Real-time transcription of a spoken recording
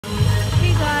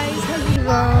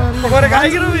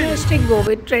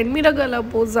Covid trend. मेरा गला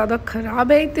बहुत ज़्यादा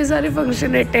ख़राब है इतने सारे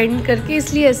फंक्शन अटेंड करके,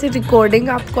 इसलिए ऐसे रिकॉर्डिंग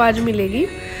आपको आज मिलेगी।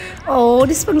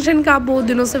 और इस फंक्शन का आप बहुत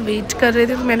दिनों से वेट कर रहे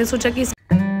थे, तो मैंने सोचा कि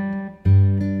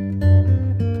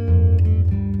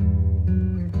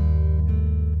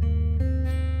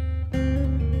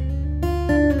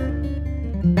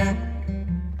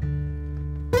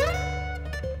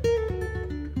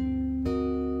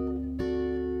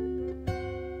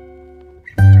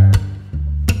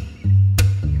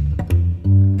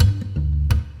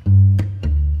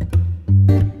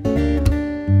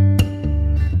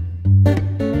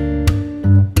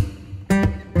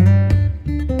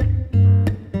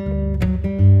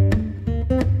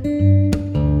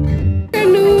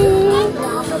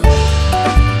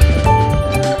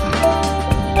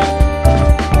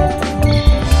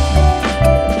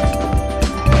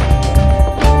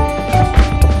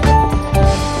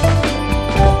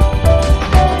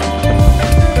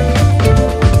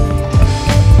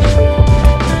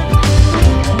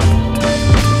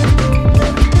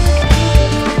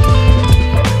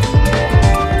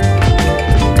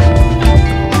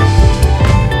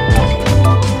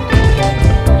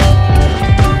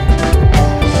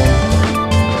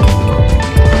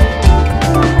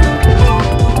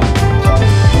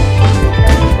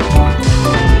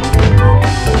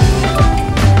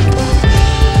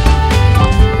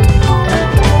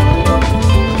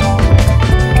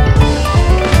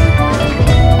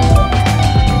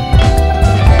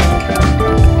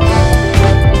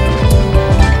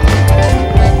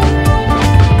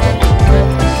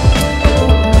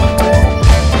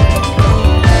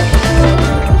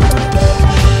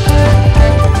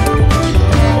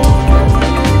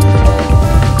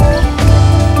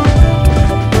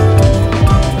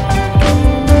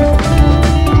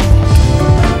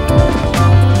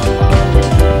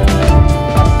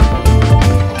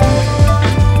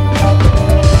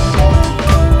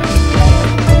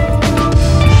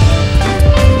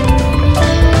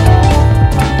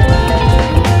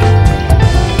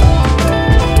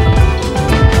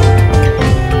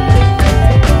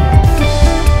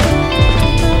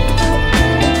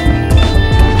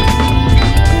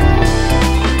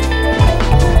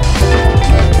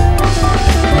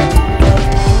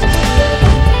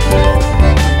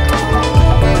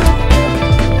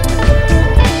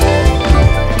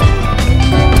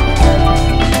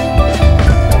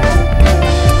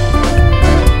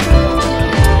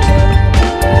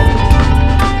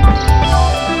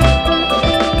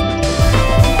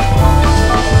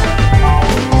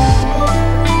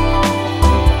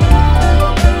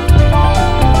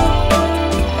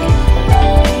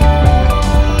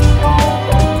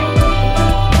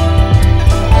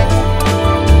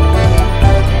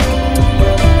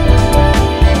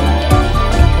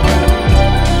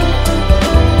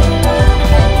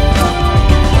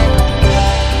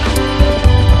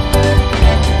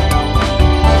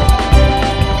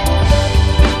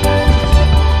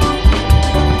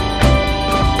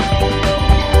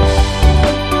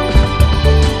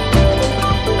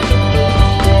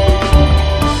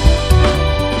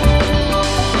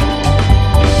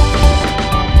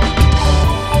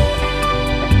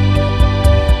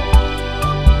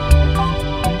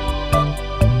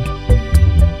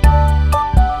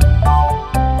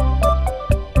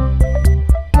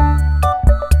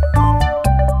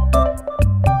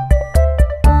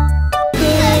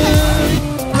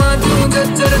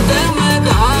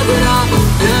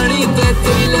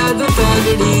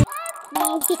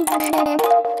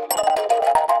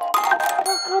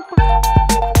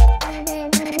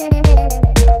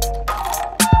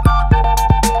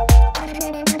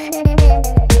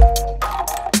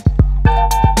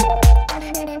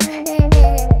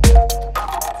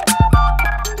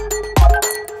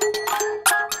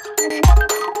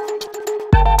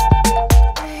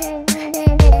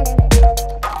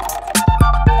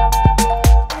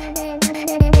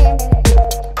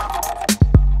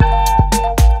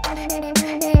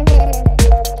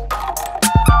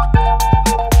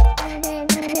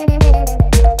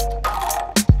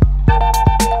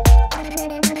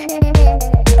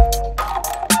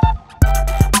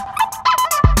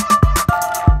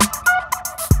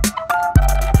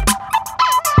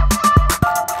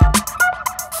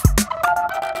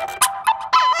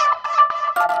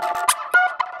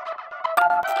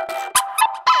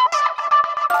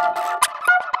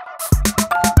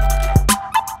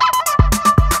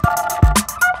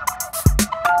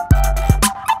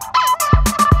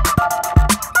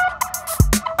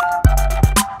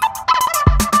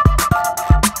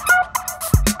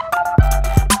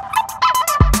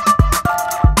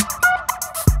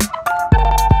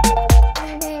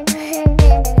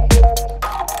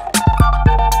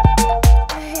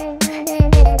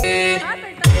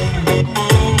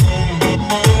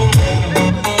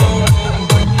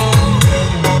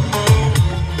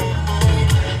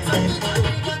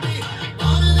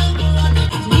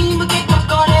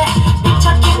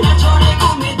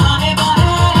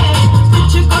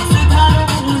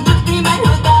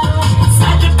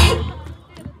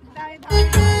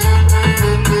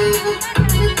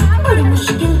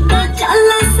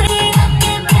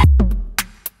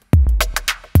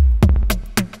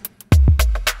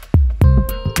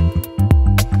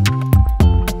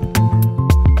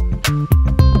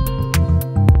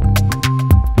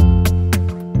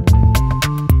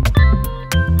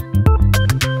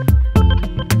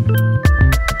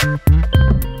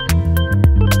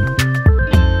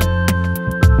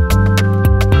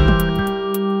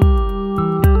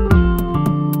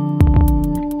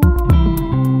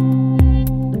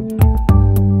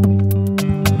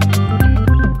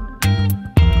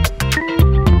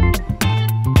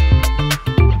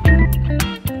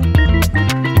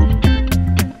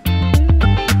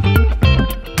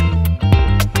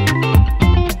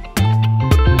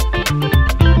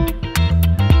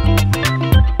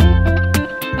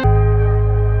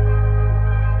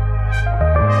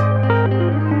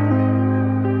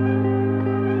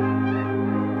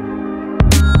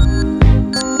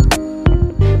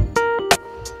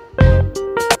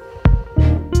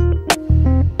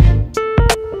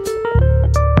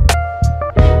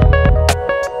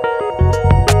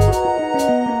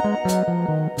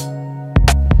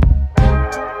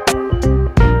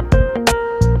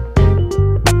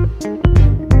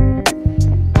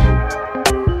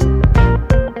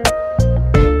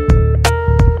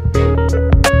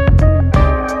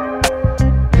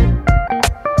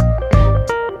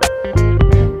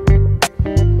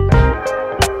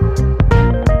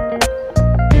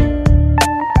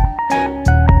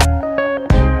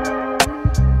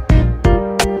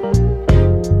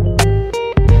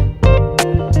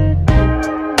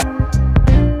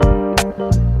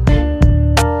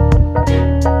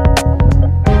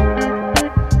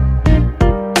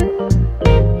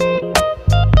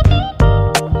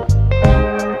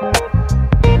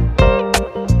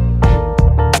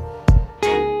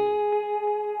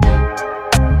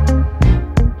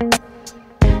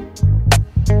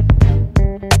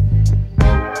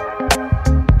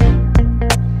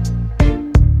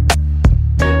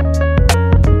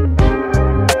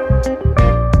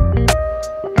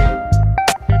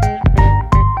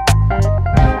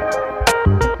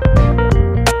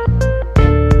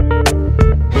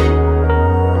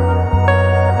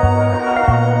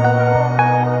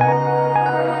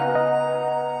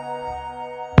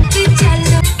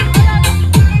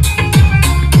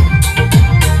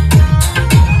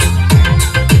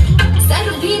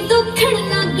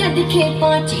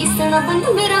चीसना बंद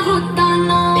मेरा होता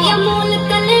ना, या मोल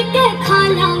तले के खा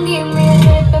लांगे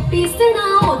मेरे पे पीसना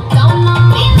होता ना,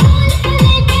 या मोल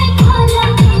तले के खा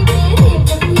लांगे मेरे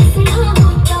पे पीसना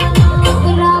होता ना।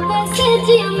 घबरा वैसे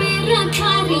जिया मेरा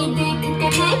थारी देख के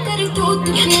मैं कर कूद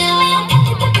गया, धक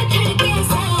धक धड़के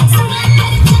से सुना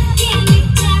कर चक्की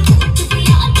नीचे कूद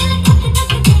गया, दिल धक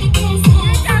धक धड़के से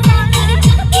सुना कर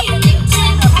चक्की नीचे।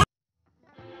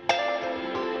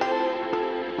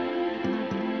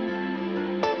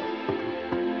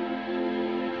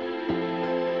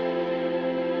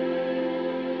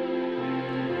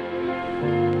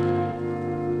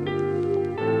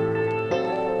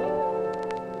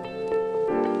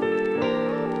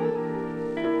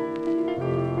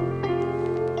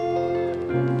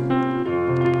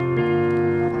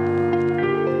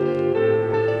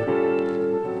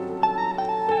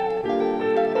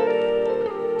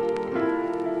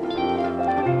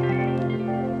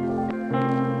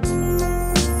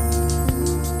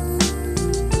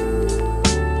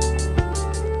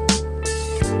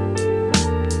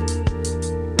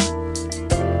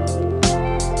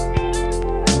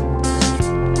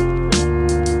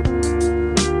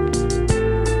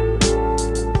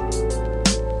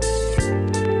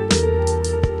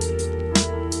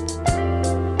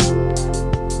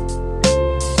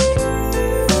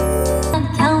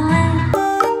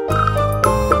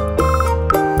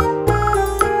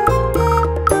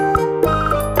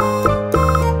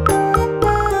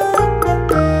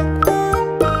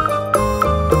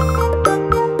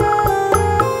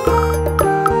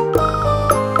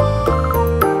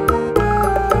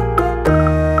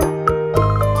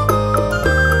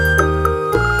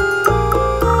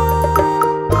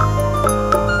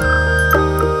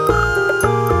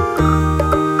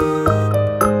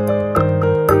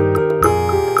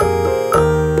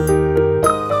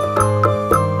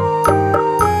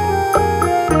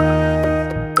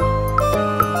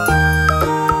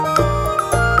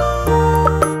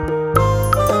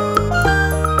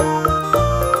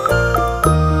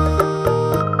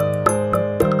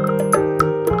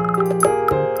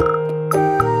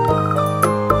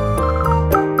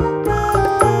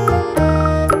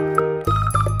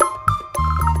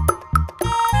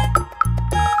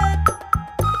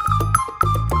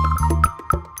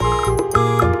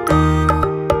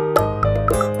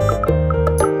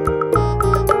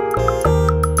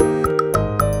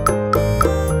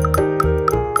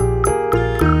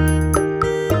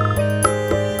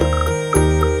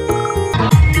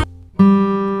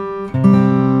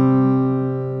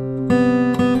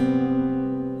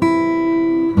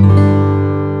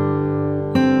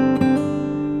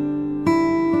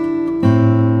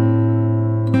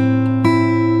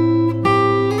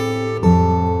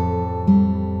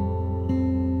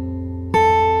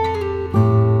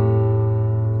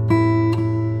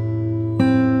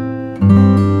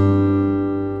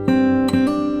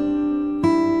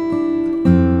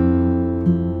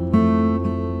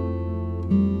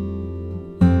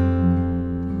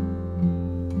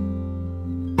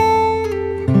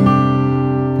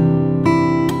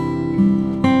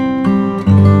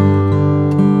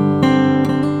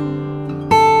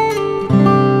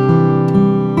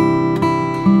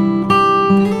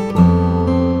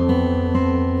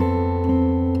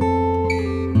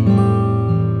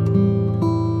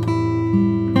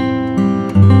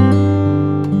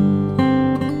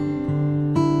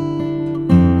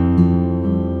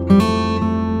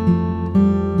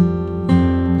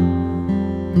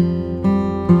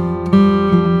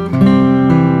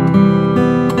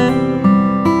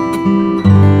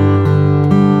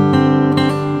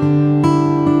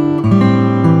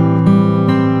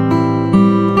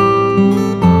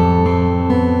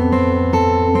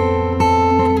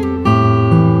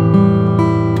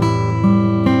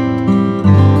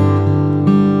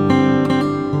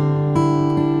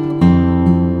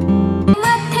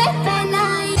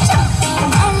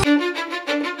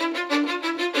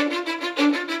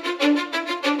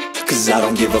 I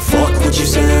don't give a fuck what you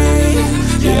say.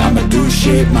 Yeah, I'ma do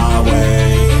shit my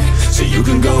way. So you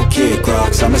can go kick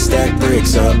rocks, I'ma stack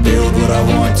bricks up, build what I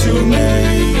want to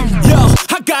make. Yo,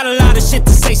 I got a lot of shit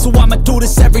to say, so I'ma do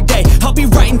this every day. I'll be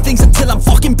writing things until I'm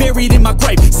fucking buried in my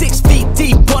grave. 6 feet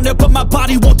deep under, but my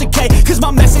body won't decay, cause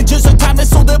my messages are timeless,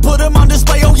 so they'll put them on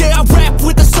display. Oh yeah, I rap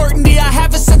with a certainty, I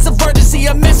have a sense of urgency,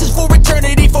 a message for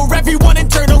eternity, for everyone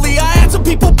internally. I had some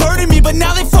people burning me, but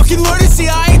now they fucking learn to see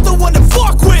I ain't the one to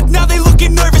fuck with. Now they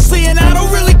looking nervously, and I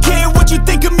don't really care what you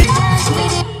think of me.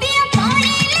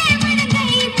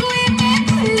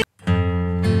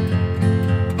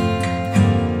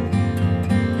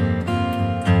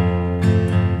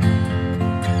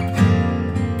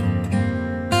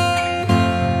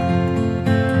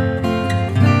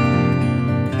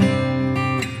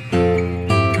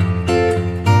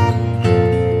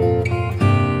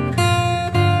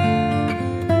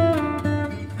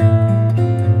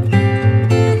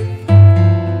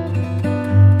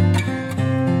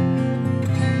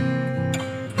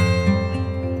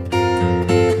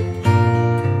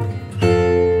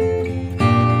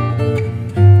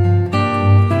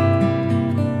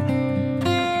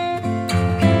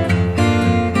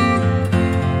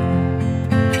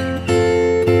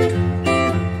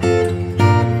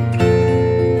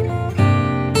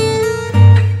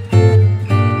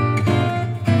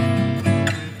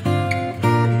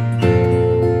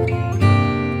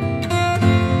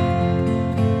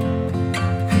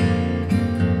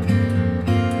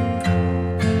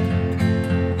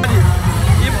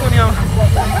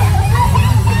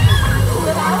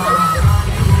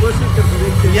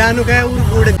 लुका है और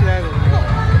गुड़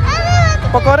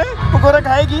पकौड़े पकौड़े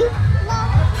खाएगी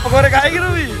पकौड़े खाएगी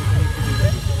Ruby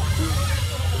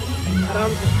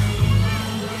आराम से।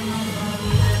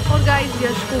 और गाइस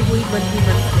यश को हुई बनती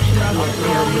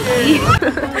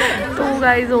तो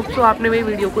गाइस होप तो आपने मेरी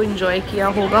वीडियो को एंजॉय किया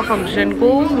होगा फंक्शन को।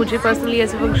 मुझे पर्सनली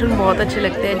ऐसे फंक्शन बहुत अच्छे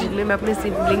लगते हैं जिनमें मैं अपने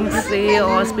सिबलिंग्स से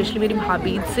और स्पेशली मेरी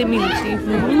भाभी से मिलती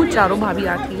हूँ। चारों भाभी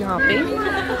आती हैं यहाँ पे।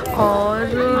 और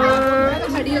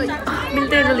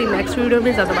मिलते हैं जल्दी नेक्स्ट वीडियो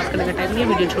में। ज़्यादा बात करने का टाइम नहीं है,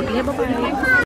 वीडियो छोटी है। Bye bye.